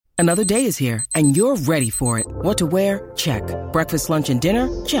Another day is here, and you're ready for it. What to wear? Check. Breakfast, lunch, and dinner?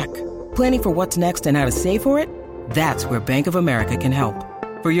 Check. Planning for what's next and how to save for it? That's where Bank of America can help.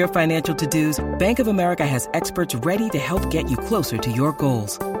 For your financial to-dos, Bank of America has experts ready to help get you closer to your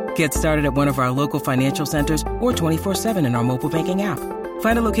goals. Get started at one of our local financial centers or 24/7 in our mobile banking app.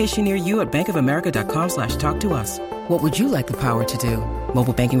 Find a location near you at bankofamerica.com/talktous. What would you like the power to do?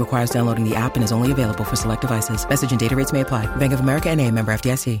 Mobile banking requires downloading the app and is only available for select devices. Message and data rates may apply. Bank of America N.A., member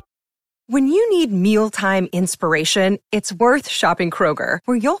FDIC. When you need mealtime inspiration, it's worth shopping Kroger,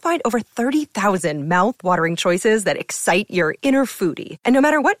 where you'll find over 30,000 mouth-watering choices that excite your inner foodie. And no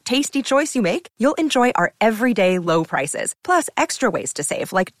matter what tasty choice you make, you'll enjoy our everyday low prices, plus extra ways to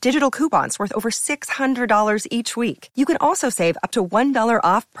save, like digital coupons worth over $600 each week. You can also save up to $1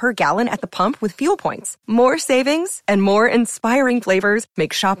 off per gallon at the pump with fuel points. More savings and more inspiring flavors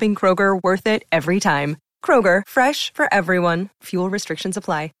make shopping Kroger worth it every time. Kroger, fresh for everyone. Fuel restrictions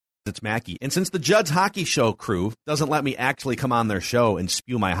apply. It's Mackey. And since the Judd's Hockey Show crew doesn't let me actually come on their show and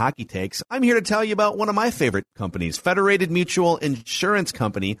spew my hockey takes, I'm here to tell you about one of my favorite companies, Federated Mutual Insurance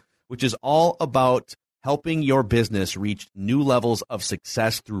Company, which is all about helping your business reach new levels of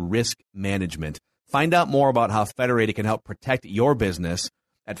success through risk management. Find out more about how Federated can help protect your business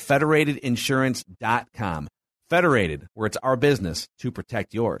at federatedinsurance.com. Federated, where it's our business to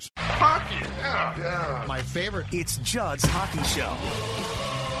protect yours. Hockey, yeah. My favorite. It's Judd's Hockey Show.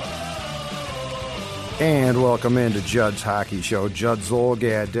 And welcome into Judd's Hockey Show. Judd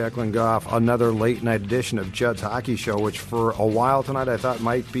Zulgad, Declan Goff, another late night edition of Judd's Hockey Show, which for a while tonight I thought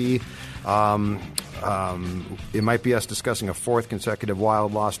might be it might be us discussing a fourth consecutive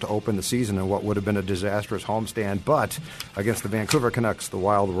Wild loss to open the season and what would have been a disastrous homestand. But against the Vancouver Canucks, the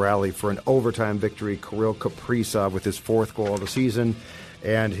Wild rally for an overtime victory. Kirill Kaprizov with his fourth goal of the season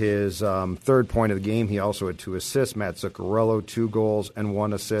and his third point of the game. He also had 2 assists. Matt Zuccarello, 2 goals and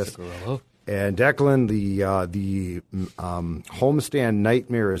 1 assist. And Declan, the homestand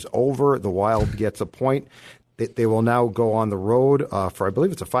nightmare is over. The Wild gets a point. They will now go on the road for, I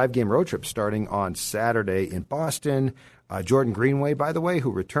believe it's a 5-game road trip starting on Saturday in Boston. Jordan Greenway, by the way,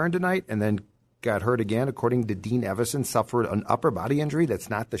 who returned tonight and then got hurt again, according to Dean Evison, suffered an upper body injury. That's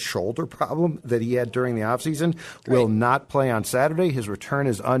not the shoulder problem that he had during the offseason. Will not play on Saturday. His return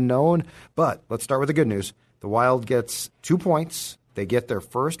is unknown. But let's start with the good news. The Wild gets 2 points. They get their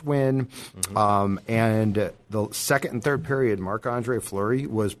first win, and the second and third period, Marc-Andre Fleury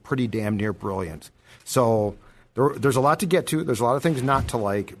was pretty damn near brilliant. So there's a lot to get to. There's a lot of things not to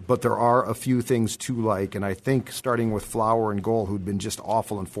like, but there are a few things to like, and I think starting with Flower and goal, who'd been just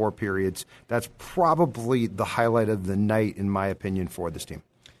awful in 4 periods, that's probably the highlight of the night, in my opinion, for this team.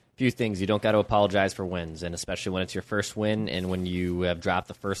 Few things. You don't got to apologize for wins, and especially when it's your first win and when you have dropped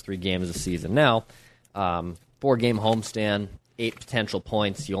the first 3 games of the season. Now, 4-game homestand, 8 potential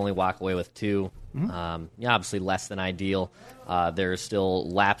points. You only walk away with 2. Obviously less than ideal. There are still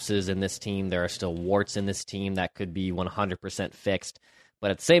lapses in this team. There are still warts in this team that could be 100% fixed. But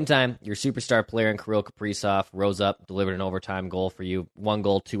at the same time, your superstar player in Kirill Kaprizov rose up, delivered an overtime goal for you. 1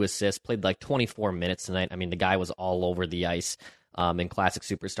 goal, 2 assists, played like 24 minutes tonight. I mean, the guy was all over the ice in classic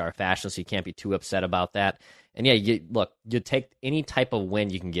superstar fashion, so you can't be too upset about that. And yeah, you take any type of win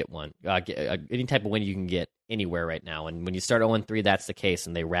you can get any type of win you can get anywhere right now. And when you start 0-3, that's the case.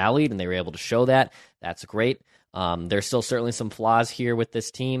 And they rallied and they were able to show that. That's great. There's still certainly some flaws here with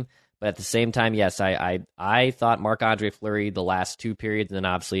this team. But at the same time, yes, I thought Marc-Andre Fleury the last 2 periods and then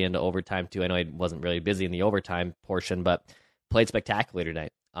obviously into overtime too. I know he wasn't really busy in the overtime portion, but played spectacular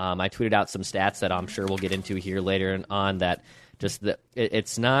tonight. I tweeted out some stats that I'm sure we'll get into here later on that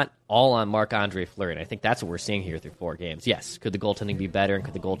it's not all on Marc-Andre Fleury, and I think that's what we're seeing here through 4 games. Yes, could the goaltending be better, and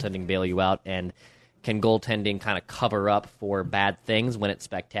could the goaltending bail you out, and can goaltending kind of cover up for bad things when it's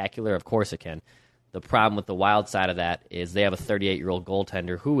spectacular? Of course it can. The problem with the Wild side of that is they have a 38-year-old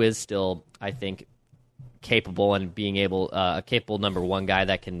goaltender who is still, I think, capable and being able, a capable number 1 guy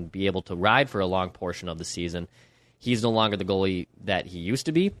that can be able to ride for a long portion of the season. He's no longer the goalie that he used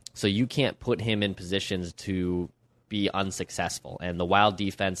to be, so you can't put him in positions to be unsuccessful. And the Wild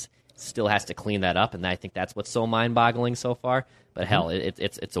defense still has to clean that up, and I think that's what's so mind-boggling so far. But hell,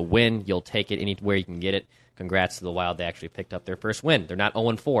 it's a win. You'll take it anywhere you can get it. Congrats to the Wild. They actually picked up their first win. They're not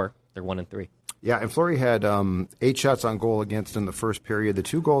 0-4. They're 1-3. Yeah, and Fleury had 8 shots on goal against in the first period. The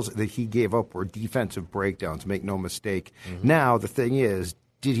 2 goals that he gave up were defensive breakdowns, make no mistake. Now, the thing is,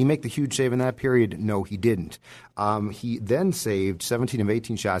 did he make the huge save in that period? No, he didn't. He then saved 17 of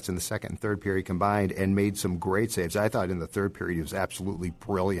 18 shots in the second and third period combined and made some great saves. I thought in the third period he was absolutely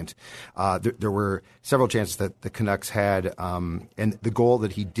brilliant. There were several chances that the Canucks had, and the goal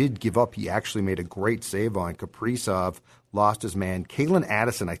that he did give up, he actually made a great save on. Kaprizov lost his man. Kalen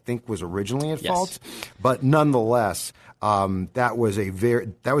Addison, I think, was originally at fault, but nonetheless, that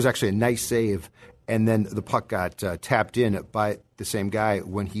was actually a nice save. And then the puck got tapped in by the same guy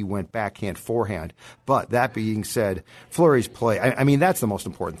when he went backhand forehand. But that being said, Fleury's play, I mean, that's the most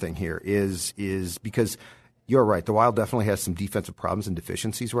important thing here is because you're right. The Wild definitely has some defensive problems and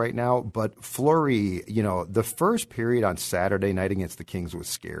deficiencies right now. But Fleury, the first period on Saturday night against the Kings was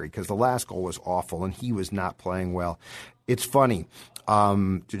scary because the last goal was awful and he was not playing well. It's funny,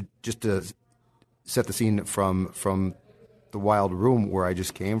 just to set the scene from the Wild room where I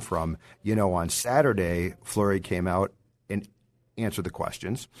just came from, on Saturday, Fleury came out and answered the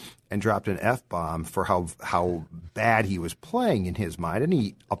questions and dropped an F-bomb for how bad he was playing in his mind, and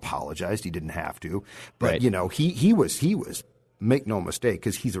he apologized. He didn't have to. But, right. he was, make no mistake,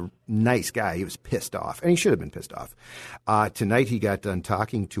 because he's a nice guy. He was pissed off, and he should have been pissed off. Tonight he got done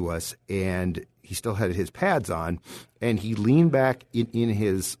talking to us, and he still had his pads on, and he leaned back in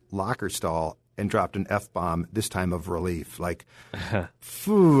his locker stall and dropped an F-bomb, this time of relief, like,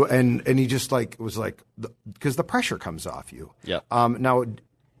 phew, and he just was because the pressure comes off you. Yeah. Now,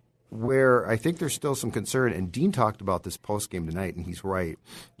 where I think there's still some concern, and Dean talked about this post-game tonight, and he's right.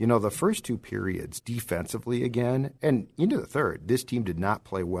 The first two periods, defensively again, and into the third, this team did not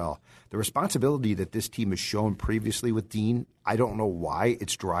play well. The responsibility that this team has shown previously with Dean, I don't know why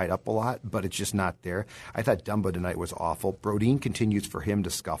it's dried up a lot, but it's just not there. I thought Dumba tonight was awful. Brodin continues for him to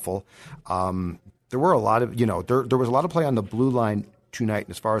scuffle. There were a lot of, there was a lot of play on the blue line tonight,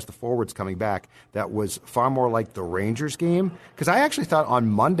 and as far as the forwards coming back, that was far more like the Rangers game, because I actually thought on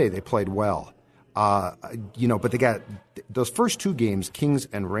Monday they played well. But they got those first two games, Kings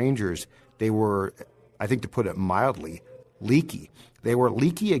and Rangers, they were, I think to put it mildly, leaky. They were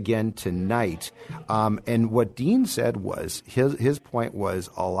leaky again tonight. And what Dean said was, his point was,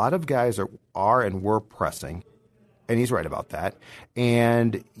 a lot of guys are and were pressing, and he's right about that.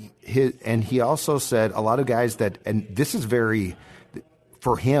 And he also said a lot of guys that, and this is very,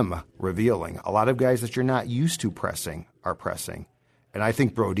 for him, revealing, a lot of guys that you're not used to pressing are pressing. And I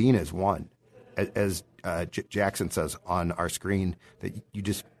think Brodin is one. As Jackson says on our screen, that you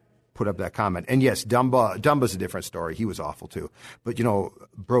just put up that comment. And yes, Dumba's a different story. He was awful too. But,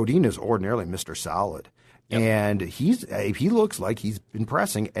 Brodin is ordinarily Mr. Solid. Yep. And he looks like he's been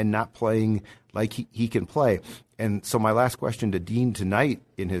pressing and not playing like he can play. And so my last question to Dean tonight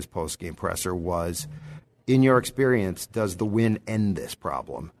in his post-game presser was, in your experience, does the win end this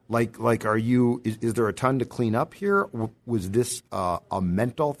problem? Is there a ton to clean up here? Was this a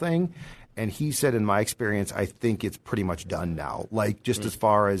mental thing? And he said, in my experience, I think it's pretty much done now. As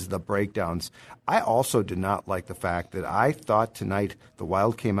far as the breakdowns, I also did not like the fact that I thought tonight the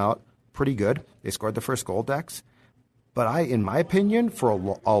Wild came out pretty good. They scored the first goal, Dex. But in my opinion, for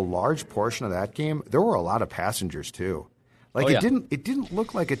a large portion of that game, there were a lot of passengers too. It didn't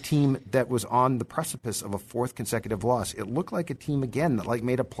look like a team that was on the precipice of a fourth consecutive loss. It looked like a team again that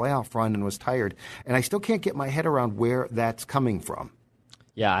made a playoff run and was tired. And I still can't get my head around where that's coming from.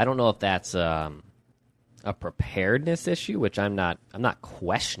 Yeah, I don't know if that's a preparedness issue, which I'm not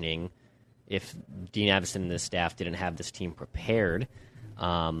questioning if Dean Evason and his staff didn't have this team prepared.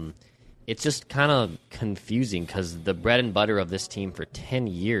 It's just kind of confusing because the bread and butter of this team for 10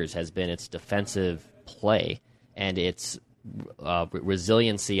 years has been its defensive play and its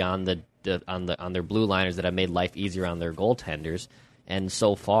resiliency on their blue liners that have made life easier on their goaltenders. And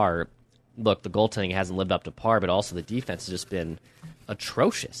so far, look, the goaltending hasn't lived up to par, but also the defense has just been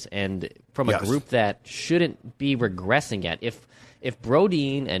atrocious. And from a group that shouldn't be regressing yet, if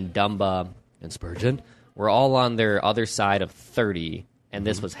Brodin and Dumba and Spurgeon were all on their other side of 30 and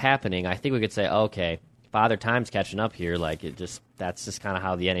this was happening, I think we could say, okay, Father Time's catching up here. That's just kind of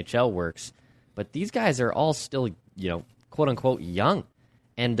how the NHL works. But these guys are all still, quote unquote, young.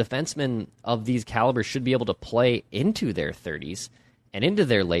 And defensemen of these calibers should be able to play into their 30s and into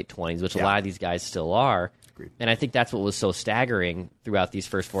their late 20s, which a lot of these guys still are. Agreed. And I think that's what was so staggering throughout these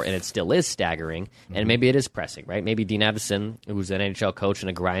first four, and it still is staggering, and maybe it is pressing, right? Maybe Dean Evason, who's an NHL coach and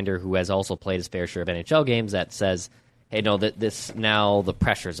a grinder who has also played his fair share of NHL games, that says, hey, no, this now the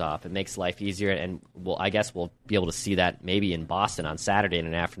pressure's off. It makes life easier, and I guess we'll be able to see that maybe in Boston on Saturday in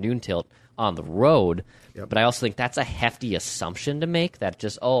an afternoon tilt on the road. Yep. But I also think that's a hefty assumption to make, that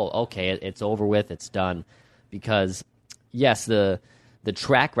just, okay, it's over with, it's done. Because, yes, the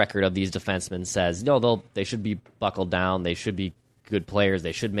track record of these defensemen says, no, they should be buckled down, they should be good players,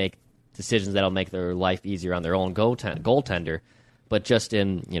 they should make decisions that'll make their life easier on their own goaltender. But just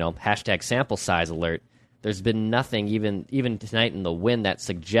in, hashtag sample size alert, there's been nothing, even tonight in the win, that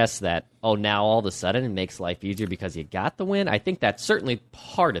suggests that, now all of a sudden it makes life easier because you got the win. I think that's certainly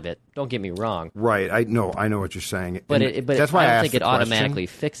part of it. Don't get me wrong. Right. I know what you're saying. But that's why I I don't think it question. automatically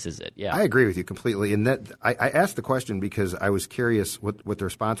fixes it. Yeah, I agree with you completely. And that I asked the question because I was curious what the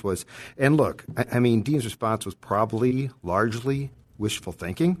response was. And look, I mean, Dean's response was probably largely wishful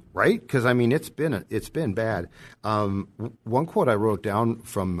thinking, right? Because I mean, it's been bad. One quote I wrote down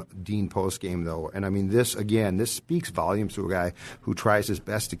from Dean postgame, though, and I mean this speaks volumes to a guy who tries his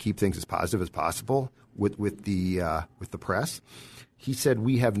best to keep things as positive as possible with the press. He said,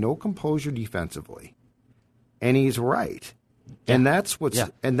 "We have no composure defensively," and he's right. Yeah. And that's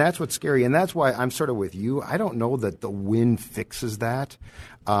what's scary, and that's why I'm sort of with you. I don't know that the win fixes that,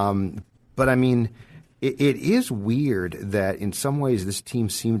 but I mean. It is weird that in some ways this team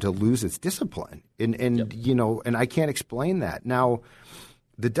seemed to lose its discipline, and you know, and I can't explain that. Now,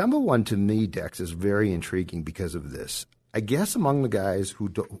 the Dumba one to me, Dex, is very intriguing because of this. I guess among the guys who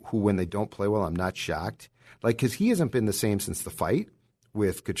when they don't play well, I'm not shocked, like because he hasn't been the same since the fight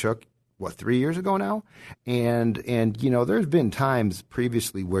with Tkachuk. 3 years ago now? And you know, there's been times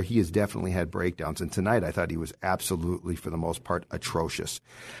previously where he has definitely had breakdowns. And tonight I thought he was absolutely, for the most part, atrocious.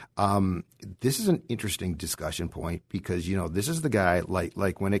 This is an interesting discussion point because, you know, this is the guy,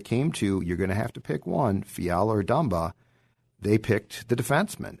 like when it came to you're going to have to pick one, Fiala or Dumba, they picked the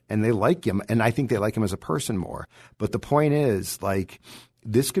defenseman. And they like him, and I think they like him as a person more. But the point is, like,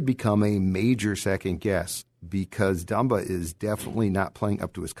 this could become a major second guess because Dumba is definitely not playing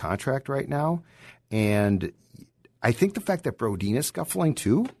up to his contract right now. And I think the fact that Brodin is scuffling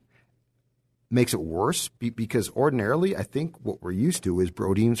too makes it worse because ordinarily I think what we're used to is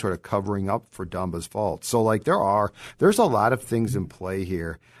Brodin sort of covering up for Dumba's fault. So like there's a lot of things in play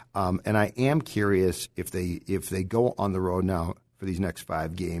here. And I am curious if they go on the road now for these next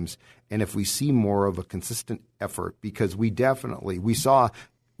 5 games and if we see more of a consistent effort because we saw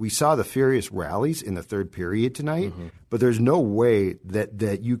the furious rallies in the third period tonight, but there's no way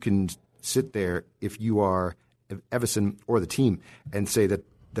that you can sit there if you are Evason or the team and say that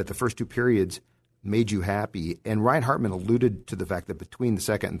the first 2 periods made you happy. And Ryan Hartman alluded to the fact that between the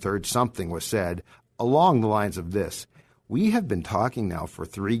second and third, something was said along the lines of this. We have been talking now for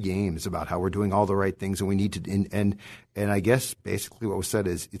 3 games about how we're doing all the right things and we need to and I guess basically what was said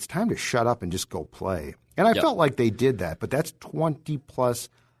is it's time to shut up and just go play. And I felt like they did that, but that's 20-plus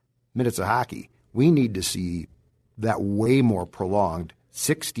minutes of hockey. We need to see that way more prolonged,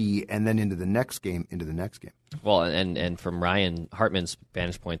 60, and then into the next game. Well, and from Ryan Hartman's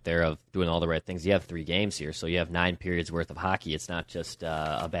vantage point there of doing all the right things, you have 3 games here, so you have 9 periods worth of hockey. It's not just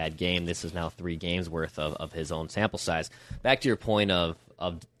a bad game. This is now 3 games worth of his own sample size. Back to your point of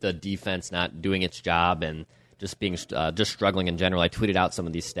the defense not doing its job and just being just struggling in general. I tweeted out some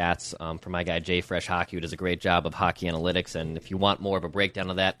of these stats from my guy Jay Fresh Hockey, who does a great job of hockey analytics. And if you want more of a breakdown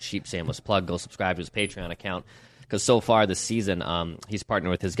of that, cheap shameless plug, go subscribe to his Patreon account. Because so far this season, he's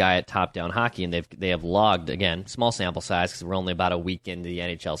partnered with his guy at Top Down Hockey, and they have logged, again, small sample size because we're only about a week into the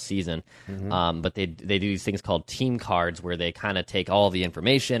NHL season. But they do these things called team cards where they kind of take all the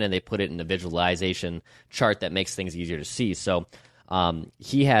information and they put it in a visualization chart that makes things easier to see. So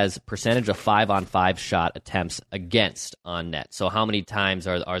he has percentage of 5-on-5 shot attempts against on net. So how many times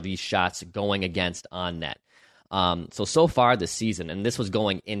are these shots going against on net? So far this season, and this was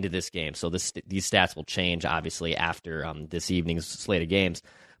going into this game, so these stats will change, obviously, after this evening's slate of games,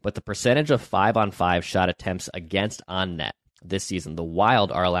 but the percentage of 5-on-5 shot attempts against on net this season, the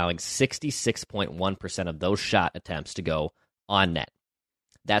Wild are allowing 66.1% of those shot attempts to go on net.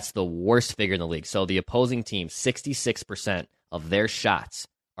 That's the worst figure in the league. So the opposing team, 66% of their shots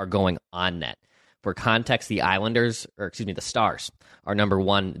are going on net. For context, the Stars are number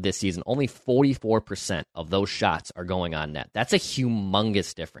 1 this season. Only 44% of those shots are going on net. That's a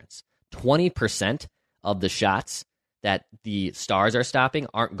humongous difference. 20% of the shots that the Stars are stopping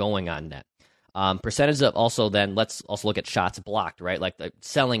aren't going on net. Percentage of also then, let's also look at shots blocked, right? Like the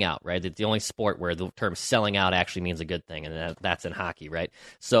selling out, right? It's the only sport where the term selling out actually means a good thing, and that's in hockey, right?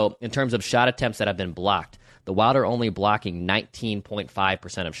 So in terms of shot attempts that have been blocked, the Wild are only blocking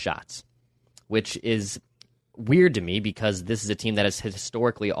 19.5% of shots, which is weird to me because this is a team that has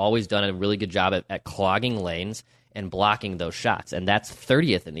historically always done a really good job at clogging lanes and blocking those shots, and that's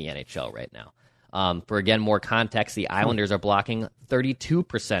 30th in the NHL right now. For, again, more context, the Islanders are blocking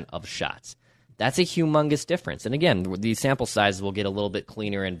 32% of shots. That's a humongous difference. And, again, the sample sizes will get a little bit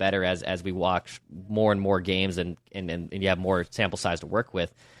cleaner and better as we watch more and more games and you have more sample size to work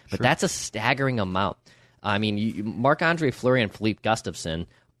with. But that's a staggering amount. I mean, Marc-Andre Fleury and Philippe Gustafsson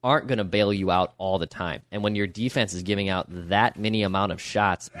aren't going to bail you out all the time. And when your defense is giving out that many amount of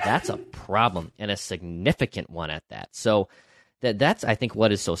shots, that's a problem, and a significant one at that. So that's, I think,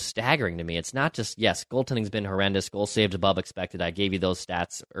 what is so staggering to me. It's not just, yes, goaltending's been horrendous, goals saved above expected. I gave you those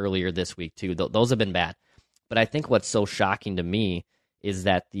stats earlier this week, too. Those have been bad. But I think what's so shocking to me is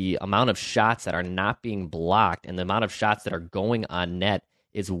that the amount of shots that are not being blocked and the amount of shots that are going on net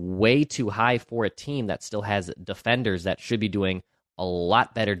is way too high for a team that still has defenders that should be doing a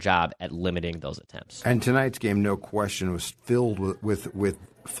lot better job at limiting those attempts. And tonight's game, no question, was filled with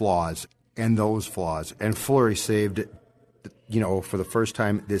flaws, and those flaws. And Fleury saved, for the first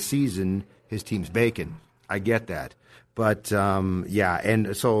time this season, his team's bacon. I get that. But,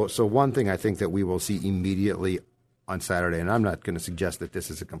 and so one thing I think that we will see immediately on Saturday, and I'm not going to suggest that this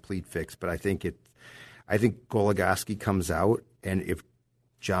is a complete fix, but I think Goligoski comes out, and if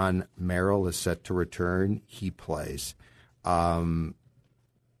John Merrill is set to return, he plays. Calen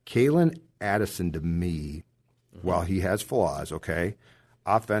Addison, to me, while he has flaws, okay,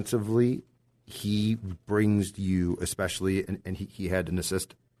 offensively, he brings you, especially, and he had an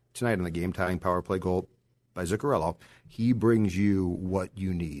assist tonight on the game-tying power play goal by Zuccarello. He brings you what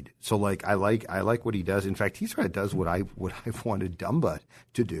you need. So, I like what he does. In fact, he sort of does what I've wanted Dumba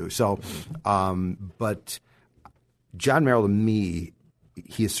to do. So, but John Merrill, to me,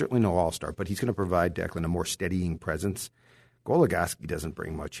 he is certainly no all-star, but he's going to provide Declan a more steadying presence. Goligoski doesn't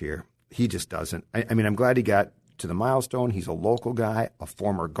bring much here. He just doesn't. I mean, I'm glad he got to the milestone. He's a local guy, a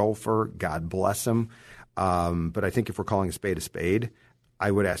former golfer. God bless him. But I think if we're calling a spade,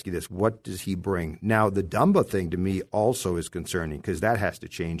 I would ask you this. What does he bring? Now, the Dumba thing to me also is concerning because that has to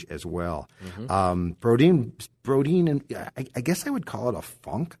change as well. Brodin, and I guess I would call it a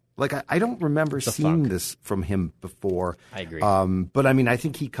funk. I don't remember seeing this from him before. I agree. But, I mean, I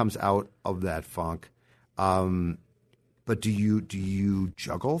think he comes out of that funk. But do you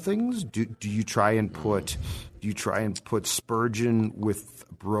juggle things? Do you try and put Spurgeon with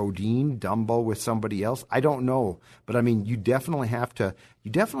Brodin, Dumba with somebody else? I don't know, but I mean, you definitely have to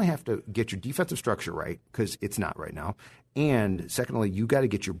get your defensive structure right because it's not right now. And secondly, you got to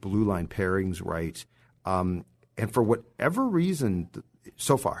get your blue line pairings right. And for whatever reason,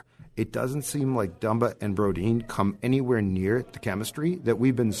 so far, it doesn't seem like Dumba and Brodin come anywhere near the chemistry that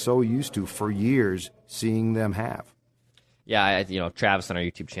we've been so used to for years seeing them have. Yeah, Travis on our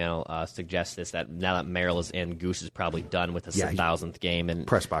YouTube channel suggests this, that now that Merrill is in, Goose is probably done with his 1,000th game. And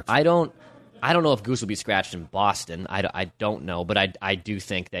press box. I don't know if Goose will be scratched in Boston. I don't know, but I do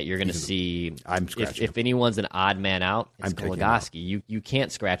think that you're going to see if anyone's an odd man out, it's Goligoski. You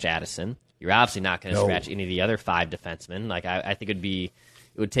can't scratch Addison. You're obviously not going to scratch any of the other 5 defensemen. I think it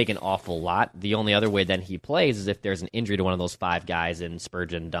would take an awful lot. The only other way then he plays is if there's an injury to one of those 5 guys in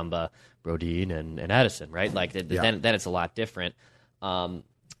Spurgeon, Dumba, Brodin, and Addison, right? Then it's a lot different.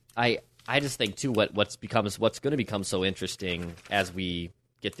 I just think too what's going to become so interesting as we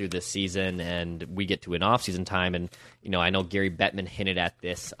get through this season and we get to an off-season time, and I know Gary Bettman hinted at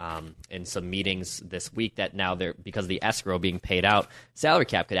this in some meetings this week that now because of the escrow being paid out, salary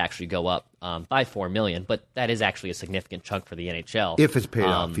cap could actually go up by $4 million, but that is actually a significant chunk for the NHL if it's paid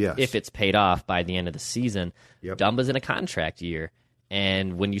off. Yes, if it's paid off by the end of the season. Yep. Dumba's in a contract year,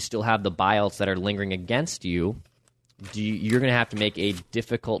 and when you still have the buyouts that are lingering against you, you're going to have to make a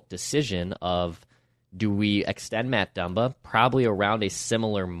difficult decision of, do we extend Matt Dumba probably around a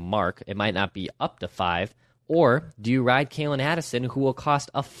similar mark? It might not be up to 5. Or do you ride Calen Addison, who will cost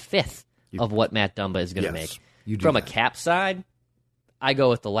a fifth of what Matt Dumba is going to make? From a cap side, I go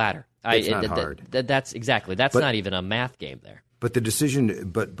with the latter. It's not hard. That's exactly. That's not even a math game there. But the decision,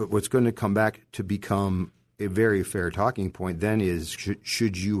 but what's going to come back to become a very fair talking point then is,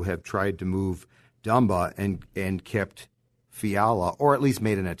 should you have tried to move Dumba and kept Fiala, or at least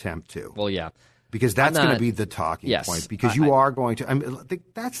made an attempt to? Well, yeah. Because that's going to be the talking point. Because you are going to – I mean,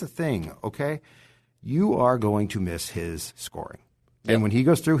 that's the thing, okay? You are going to miss his scoring. Yep. And when he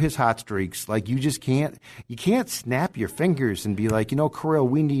goes through his hot streaks, you just can't – you can't snap your fingers and be like, Kirill,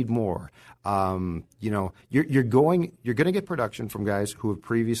 we need more. You're going to get production from guys who have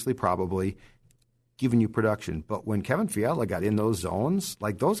previously probably given you production. But when Kevin Fiala got in those zones,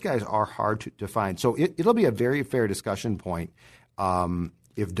 those guys are hard to find. So it'll be a very fair discussion point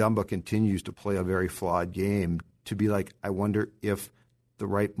if Dumba continues to play a very flawed game, to be like, I wonder if the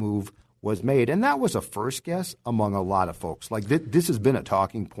right move was made. And that was a first guess among a lot of folks. This has been a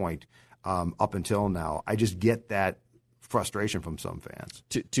talking point up until now. I just get that frustration from some fans.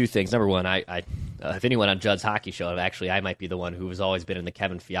 Two things. Number one, I if anyone on Judd's Hockey Show, actually I might be the one who has always been in the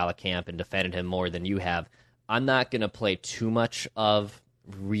Kevin Fiala camp and defended him more than you have. I'm not going to play too much of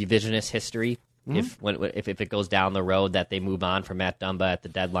revisionist history if it goes down the road that they move on from Matt Dumba at the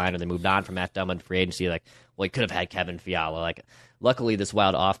deadline, or they moved on from Matt Dumba in free agency, like, well, he could have had Kevin Fiala. Like, luckily, this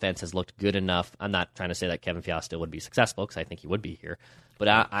Wild offense has looked good enough. I'm not trying to say that Kevin Fiala still would be successful, because I think he would be here, but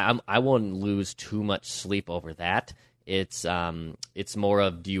I won't lose too much sleep over that. It's more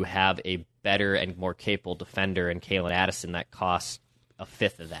of, do you have a better and more capable defender in Kalen Addison that costs a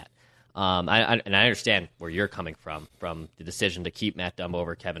fifth of that? I understand where you're coming from the decision to keep Matt Dumba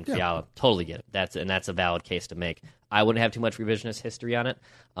over Kevin Fiala. Totally get it. That's a valid case to make. I wouldn't have too much revisionist history on it,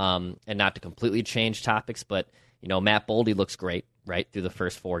 and not to completely change topics, but Matt Boldy looks great right through the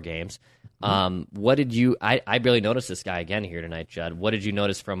first 4 games. What did you? I barely noticed this guy again here tonight, Judd. What did you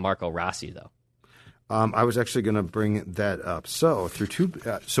notice from Marco Rossi though? I was actually going to bring that up. So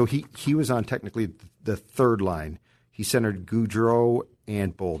he was on technically the third line. He centered Gaudreau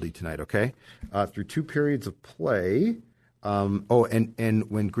and Boldy tonight. Okay, through 2 periods of play. And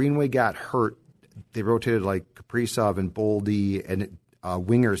when Greenway got hurt, they rotated like Kaprizov and Boldy and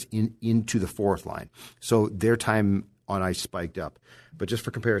wingers into the fourth line. So their time on ice spiked up. But just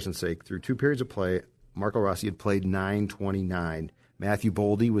for comparison's sake, through 2 periods of play, Marco Rossi had played 9:29. Matthew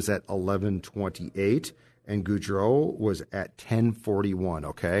Boldy was at 11:28, and Gaudreau was at 10:41.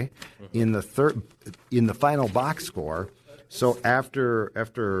 Okay, in the final box score. So after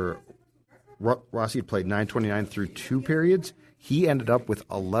Rossi had played 9:29 through 2 periods, he ended up with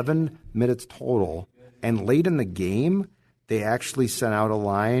 11 minutes total. And late in the game, they actually sent out a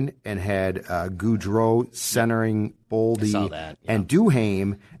line and had Gaudreau centering Boldy and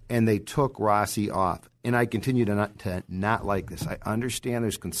Duhaime, and they took Rossi off. And I continue to not like this. I understand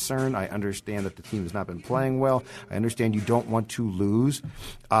there's concern. I understand that the team has not been playing well. I understand you don't want to lose.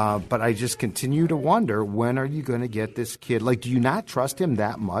 But I just continue to wonder, when are you going to get this kid? Like, do you not trust him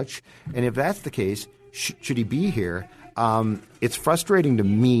that much? And if that's the case, should he be here? It's frustrating to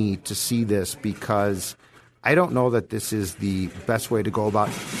me to see this, because I don't know that this is the best way to go about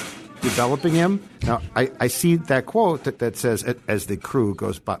developing him. Now, I see that quote that says, as the crew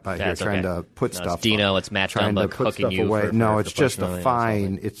goes by here trying to put stuff. It's Dino, it's Matt Dumba cooking you away. It's just the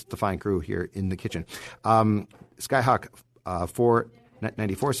fine. It's the fine crew here in the kitchen. Skyhawk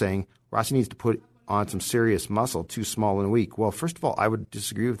 494 saying Rossi needs to put on some serious muscle, too small and weak. Well, first of all, I would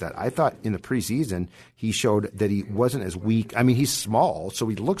disagree with that. I thought in the preseason he showed that he wasn't as weak. I mean, he's small, so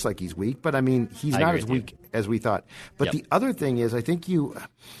he looks like he's weak, but I mean, he's not as weak as we thought. But the other thing is, I think you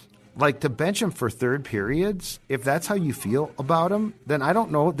like to bench him for third periods. If that's how you feel about him, then I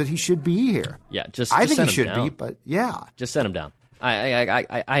don't know that he should be here. Yeah, I think he should be, but just send him down.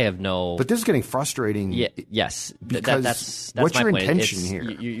 I have no. But this is getting frustrating. Yeah, yes, because that's what's my your point. intention here?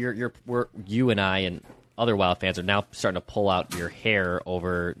 You and I and other Wild fans are now starting to pull out your hair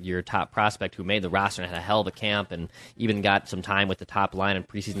over your top prospect who made the roster and had a hell of a camp and even got some time with the top line in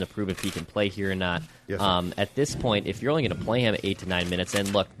preseason to prove if he can play here or not. Yes, at this point, if you're only going to play him 8 to 9 minutes,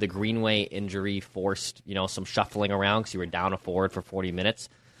 and look, the Greenway injury forced some shuffling around because you were down a forward for 40 minutes.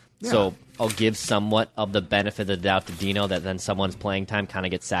 Yeah. So I'll give somewhat of the benefit of the doubt to Dino that then someone's playing time kind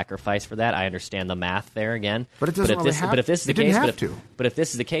of gets sacrificed for that. I understand the math there again. But it doesn't really have to. But if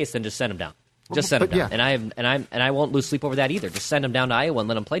this is the case, then just send him down. Just send him down. Yeah. And I won't lose sleep over that either. Just send him down to Iowa and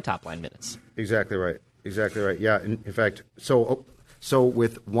let him play top line minutes. Exactly right. Yeah. In fact, so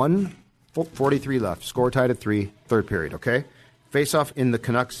with 1:43 left, score tied at 3, third period. Okay, face off in the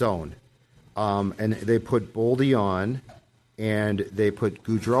Canucks zone, and they put Boldy on. And they put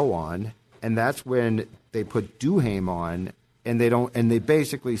Gaudreau on, and that's when they put Duhaime on, and they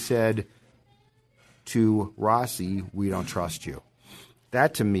basically said to Rossi, "We don't trust you."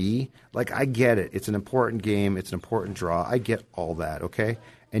 That to me, like, I get it. It's an important game. It's an important draw. I get all that, okay?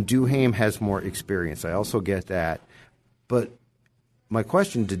 And Duhaime has more experience. I also get that. But my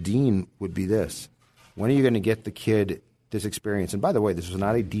question to Dean would be this: when are you going to get the kid this experience? And by the way, this was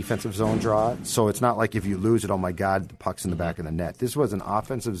not a defensive zone draw, so it's not like if you lose it, oh my God, the puck's in the back of the net. This was an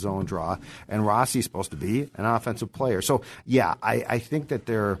offensive zone draw, and Rossi's supposed to be an offensive player. So yeah, I think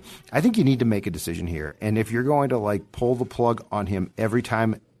that I think you need to make a decision here. And if you're going to like pull the plug on him every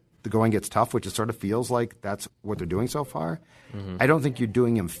time the going gets tough, which it sort of feels like that's what they're doing so far, I don't think you're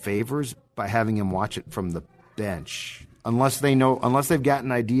doing him favors by having him watch it from the bench, unless they've got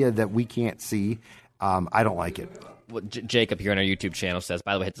an idea that we can't see. I don't like it. Well, Jacob here on our YouTube channel says,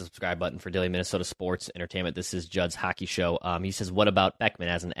 by the way, hit the subscribe button for Daily Minnesota Sports Entertainment. This is Judd's Hockey Show. He says, what about Beckman,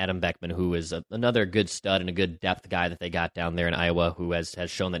 as in Adam Beckman, who is another good stud and a good depth guy that they got down there in Iowa, who has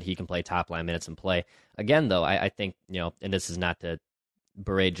shown that he can play top-line minutes and play. Again, though, I think, and this is not to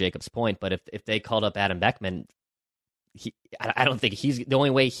berate Jacob's point, but if they called up Adam Beckman, I don't think the only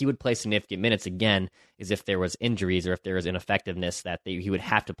way he would play significant minutes again is if there was injuries or if there was ineffectiveness that he would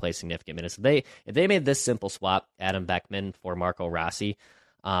have to play significant minutes. If they made this simple swap, Adam Beckman for Marco Rossi,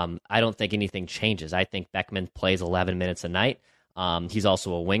 I don't think anything changes. I think Beckman plays 11 minutes a night. He's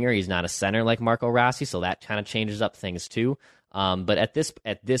also a winger. He's not a center like Marco Rossi, so that kind of changes up things too. But at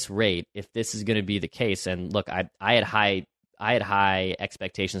this rate, if this is going to be the case, and look, I had high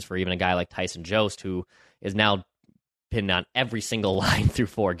expectations for even a guy like Tyson Jost, who is now pinned on every single line through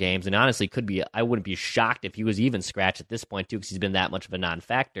 4 games, and honestly I wouldn't be shocked if he was even scratched at this point too, because he's been that much of a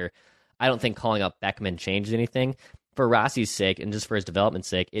non-factor. I don't think calling up Beckman changed anything. For Rossi's sake and just for his development's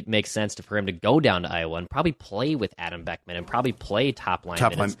sake, it makes sense for him to go down to Iowa and probably play with Adam Beckman and probably play top line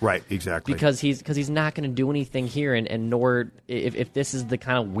minutes. Right, exactly. Because he's not going to do anything here, and nor if this is the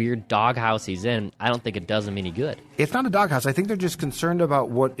kind of weird doghouse he's in, I don't think it does him any good. It's not a doghouse. I think they're just concerned about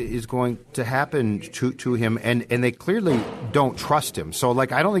what is going to happen to him, and they clearly don't trust him. So, I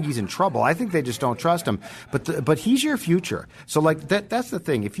don't think he's in trouble. I think they just don't trust him. But he's your future. So, that's the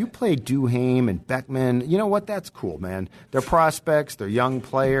thing. If you play Duhaime and Beckman, you know what? That's cool, man. They're prospects. They're young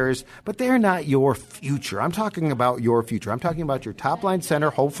players. But they're not your future. I'm talking about your future. I'm talking about your top-line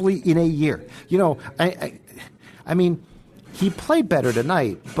center, hopefully in a year. I mean, he played better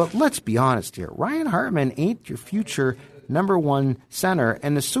tonight, but let's be honest here. Ryan Hartman ain't your future number 1 center,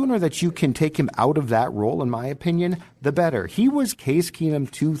 and the sooner that you can take him out of that role, in my opinion, the better. He was Case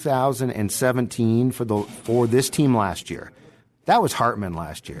Keenum 2017 for this team last year. That was Hartman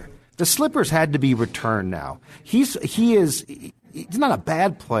last year. The slippers had to be returned now. He's not a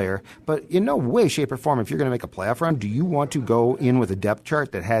bad player, but in no way, shape, or form, if you're going to make a playoff run, do you want to go in with a depth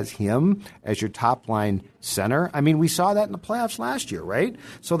chart that has him as your top-line center? I mean, we saw that in the playoffs last year, right?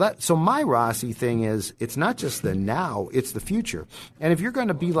 So my Rossi thing is, it's not just the now, it's the future. And if you're going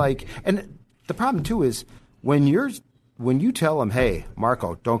to be and the problem, too, is when you tell him, hey,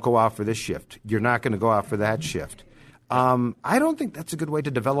 Marco, don't go out for this shift, you're not going to go out for that shift. I don't think that's a good way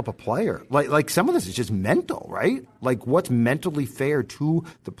to develop a player. Like some of this is just mental, right? Like what's mentally fair to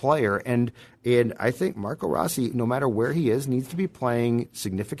the player. And I think Marco Rossi, no matter where he is, needs to be playing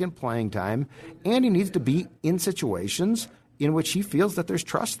significant playing time, and he needs to be in situations in which he feels that there's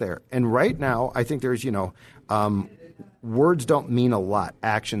trust there. And right now, I think there's, words don't mean a lot.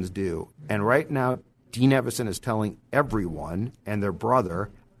 Actions do. And right now, Dean Evason is telling everyone and their brother,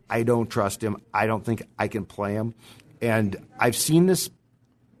 I don't trust him. I don't think I can play him. And I've seen this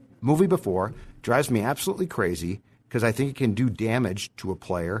movie before. Drives me absolutely crazy because I think it can do damage to a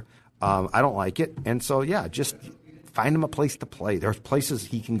player. I don't like it. And so, just find him a place to play. There's places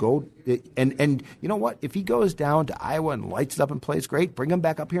he can go. And you know what? If he goes down to Iowa and lights it up and plays great, bring him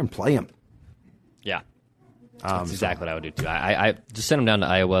back up here and play him. Yeah. That's exactly what I would do, too. I just send him down to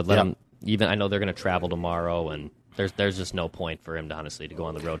Iowa. Let him even. I know they're going to travel tomorrow, and there's just no point for him to honestly to go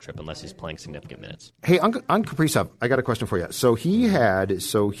on the road trip unless he's playing significant minutes. Hey, on Kaprizov, I got a question for you. So he and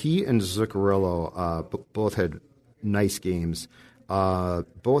Zuccarello both had nice games.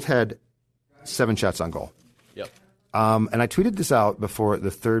 Both had 7 shots on goal. Yep. And I tweeted this out before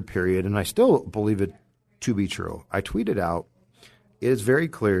the third period, and I still believe it to be true. I tweeted out, it is very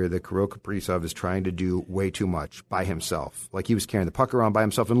clear that Kirill Kaprizov is trying to do way too much by himself. Like he was carrying the puck around by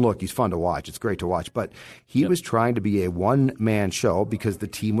himself. And look, he's fun to watch. It's great to watch. But he was trying to be a one-man show because the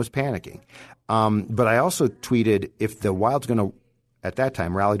team was panicking. But I also tweeted, if the Wild's going to, at that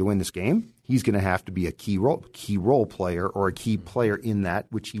time, rally to win this game, he's going to have to be a key role player or a key player in that,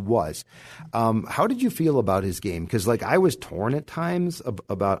 which he was. How did you feel about his game? Because I was torn at times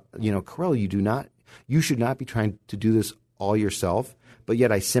about, Kirill, you should not be trying to do this all yourself, but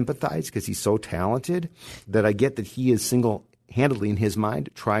yet I sympathize because he's so talented that I get that he is single-handedly in his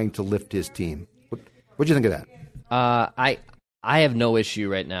mind trying to lift his team. What do you think of that? I have no issue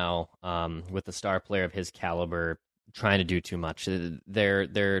right now with a star player of his caliber trying to do too much.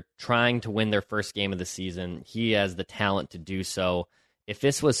 They're trying to win their first game of the season. He has the talent to do so. If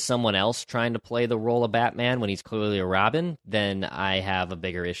this was someone else trying to play the role of Batman when he's clearly a Robin, then I have a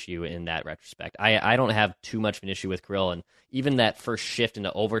bigger issue in that retrospect. I don't have too much of an issue with Kirill, and even that first shift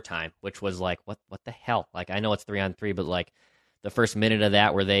into overtime, which was what the hell? I know it's 3-on-3, but the first minute of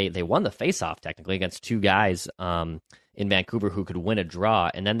that where they won the faceoff technically against 2 guys in Vancouver who could win a draw,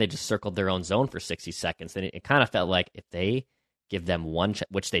 and then they just circled their own zone for 60 seconds, and it kind of felt like if they give them one,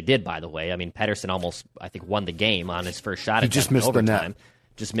 which they did, by the way. I mean, Pettersson almost, I think, won the game on his first shot. He just missed the net.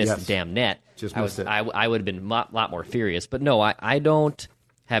 Just missed the damn net. Just missed it. I would have been a lot more furious. But no, I don't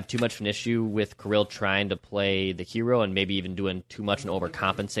have too much of an issue with Kirill trying to play the hero and maybe even doing too much and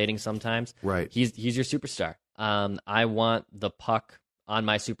overcompensating sometimes. Right. He's your superstar. I want the puck on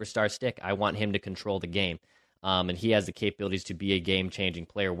my superstar stick. I want him to control the game. and he has the capabilities to be a game-changing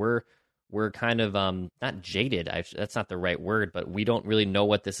player. We're kind of not jaded. That's not the right word, but we don't really know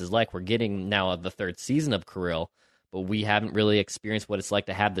what this is like. We're getting now the third season of Kirill, but we haven't really experienced what it's like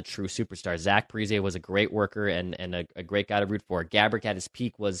to have the true superstar. Zach Parise was a great worker and a great guy to root for. Gaborik at his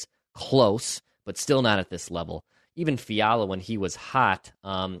peak was close, but still not at this level. Even Fiala, when he was hot,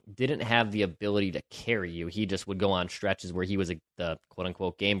 didn't have the ability to carry you. He just would go on stretches where he was the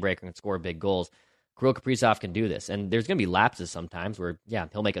quote-unquote game breaker and score big goals. Kirill Kaprizov can do this, and there's going to be lapses sometimes where, yeah,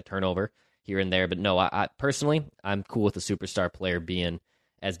 he'll make a turnover here and there, but no, I personally, I'm cool with a superstar player being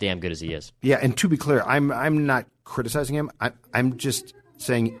as damn good as he is. Yeah, and to be clear, I'm not criticizing him. I'm just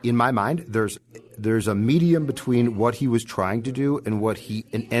saying, in my mind, there's a medium between what he was trying to do and what he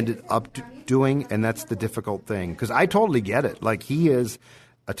ended up doing, and that's the difficult thing. Because I totally get it. Like, he is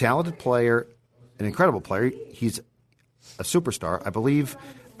a talented player, an incredible player. He's a superstar. I believe,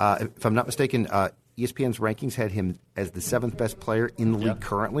 if I'm not mistaken, ESPN's rankings had him as the 7th best player in the league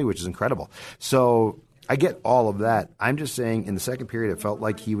currently, which is incredible. So I get all of that. I'm just saying, in the second period, it felt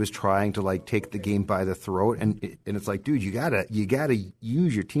like he was trying to take the game by the throat, and it's like, dude, you gotta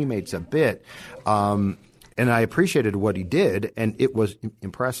use your teammates a bit. And I appreciated what he did, and it was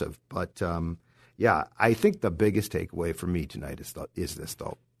impressive. But yeah, I think the biggest takeaway for me tonight is this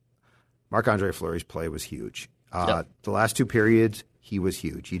though. Marc-Andre Fleury's play was huge. The last 2 periods, he was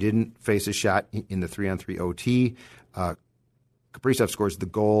huge. He didn't face a shot in the 3-on-3 OT. Kaprizov scores the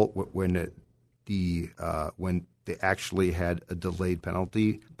goal when they actually had a delayed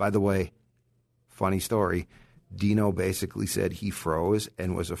penalty. By the way, funny story, Dino basically said he froze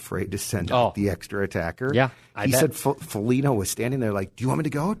and was afraid to send out the extra attacker. Yeah, he said Foligno was standing there like, do you want me to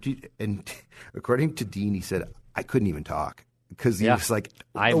go? And according to Dean, he said, I couldn't even talk because he was like,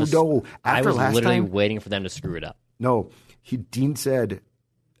 I was literally waiting for them to screw it up. No, Dean said,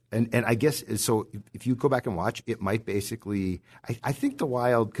 and I guess, so if you go back and watch, it might basically, I think the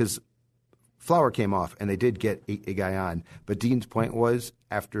Wild, because Flower came off and they did get a guy on, but Dean's point was,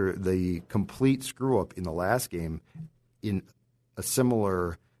 after the complete screw-up in the last game, in a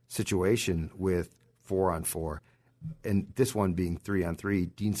similar situation with 4-on-4, and this one being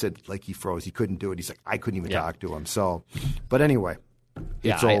 3-on-3, Dean said he froze. He couldn't do it. He's like, I couldn't even talk to him. So, but anyway,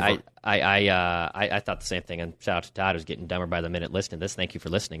 it's over. I thought the same thing, and shout out to Todd, who's getting dumber by the minute listening to this. Thank you for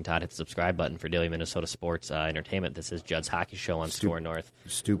listening, Todd. Hit the subscribe button for Daily Minnesota Sports Entertainment. This is Judd's Hockey Show on Score North.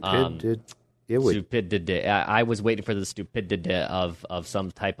 Stupidity. I was waiting for the stupidity of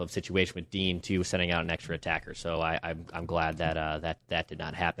some type of situation with Dean too, sending out an extra attacker. So I'm glad that that did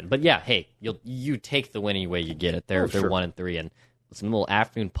not happen. But yeah, hey, you take the win any way you get it. They're 1-3, and some little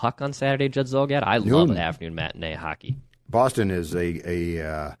afternoon puck on Saturday, Judd Zulgad. I love an afternoon matinee hockey. Boston is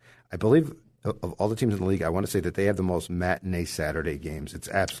I believe, of all the teams in the league, I want to say that they have the most matinee Saturday games. It's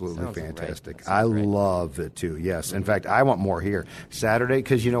absolutely fantastic. I love it, too, yes. In fact, I want more here. Saturday,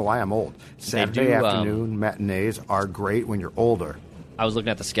 because you know why I'm old. Saturday afternoon matinees are great when you're older. I was looking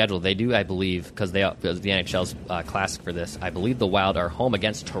at the schedule. They do, I believe, because the NHL's classic for this, I believe the Wild are home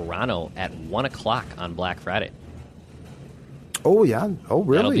against Toronto at 1 o'clock on Black Friday. Oh, yeah. Oh,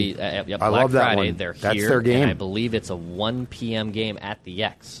 really? That'll be I love that Friday. one. They're That's here, their game. and I believe it's a 1 p.m. game at the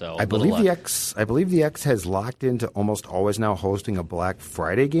X. So I believe the X has locked into almost always now hosting a Black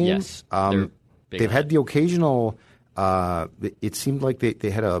Friday game. Yes, they've had the occasional. It seemed like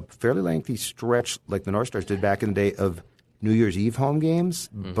they had a fairly lengthy stretch, like the North Stars did back in the day, of New Year's Eve home games.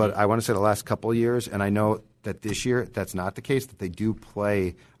 Mm-hmm. But I want to say the last couple of years, and I know that this year that's not the case. That they do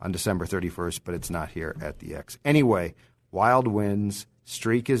play on December 31st, but it's not here at the X. Anyway. Wild wins.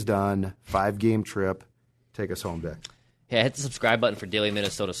 Streak is done. 5-game trip. Take us home, Dick. Yeah, hit the subscribe button for Daily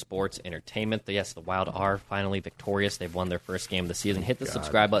Minnesota Sports Entertainment. Yes, the Wild are finally victorious. They've won their first game of the season. Hit the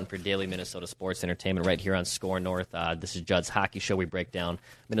subscribe button for Daily Minnesota Sports Entertainment right here on Score North. This is Judd's Hockey Show. We break down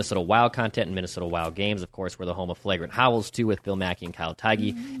Minnesota Wild content and Minnesota Wild games. Of course, we're the home of Flagrant Howls, too, with Bill Mackey and Kyle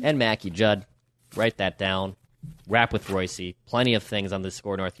Tighe. And Mackey, Judd, write that down. Rap with Royce. Plenty of things on the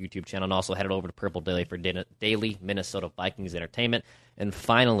Score North YouTube channel. And also headed over to Purple Daily for Daily Minnesota Vikings Entertainment. And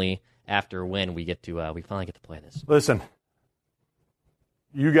finally, after a win, we finally get to play this. Listen,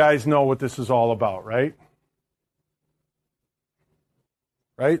 you guys know what this is all about, right?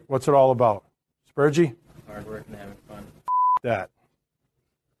 Right? What's it all about? Spurgey? Hard work and having fun. That.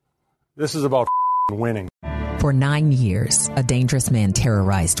 This is about winning. For 9 years, a dangerous man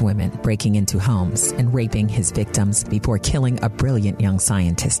terrorized women, breaking into homes and raping his victims before killing a brilliant young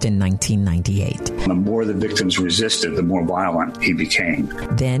scientist in 1998. The more the victims resisted, the more violent he became.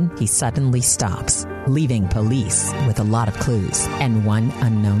 Then he suddenly stops, leaving police with a lot of clues and one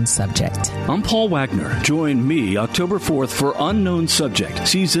unknown subject. I'm Paul Wagner. Join me October 4th for Unknown Subject,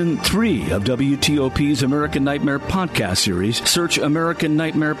 Season 3 of WTOP's American Nightmare podcast series. Search American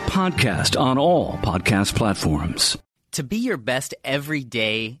Nightmare Podcast on all podcast platforms. To be your best every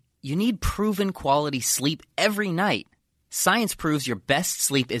day, you need proven quality sleep every night. Science proves your best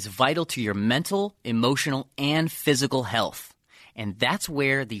sleep is vital to your mental, emotional, and physical health. And that's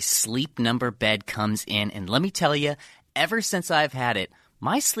where the Sleep Number bed comes in. And let me tell you, ever since I've had it,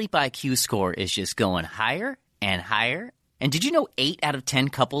 my sleep IQ score is just going higher and higher. And did you know 8 out of 10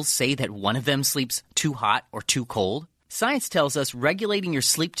 couples say that one of them sleeps too hot or too cold? Science tells us regulating your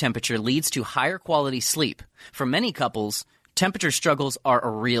sleep temperature leads to higher quality sleep. For many couples, temperature struggles are a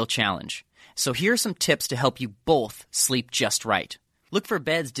real challenge. So here are some tips to help you both sleep just right. Look for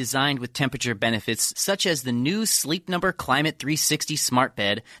beds designed with temperature benefits, such as the new Sleep Number Climate 360 smart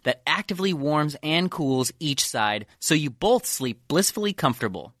bed that actively warms and cools each side so you both sleep blissfully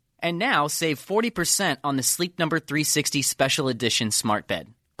comfortable. And now save 40% on the Sleep Number 360 Special Edition smart bed,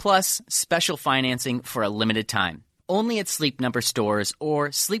 plus special financing for a limited time. Only at Sleep Number stores or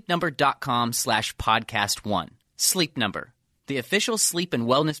sleepnumber.com/podcast1. Sleep Number, the official sleep and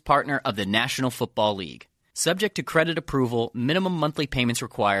wellness partner of the National Football League. Subject to credit approval, minimum monthly payments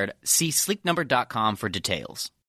required. See sleepnumber.com for details.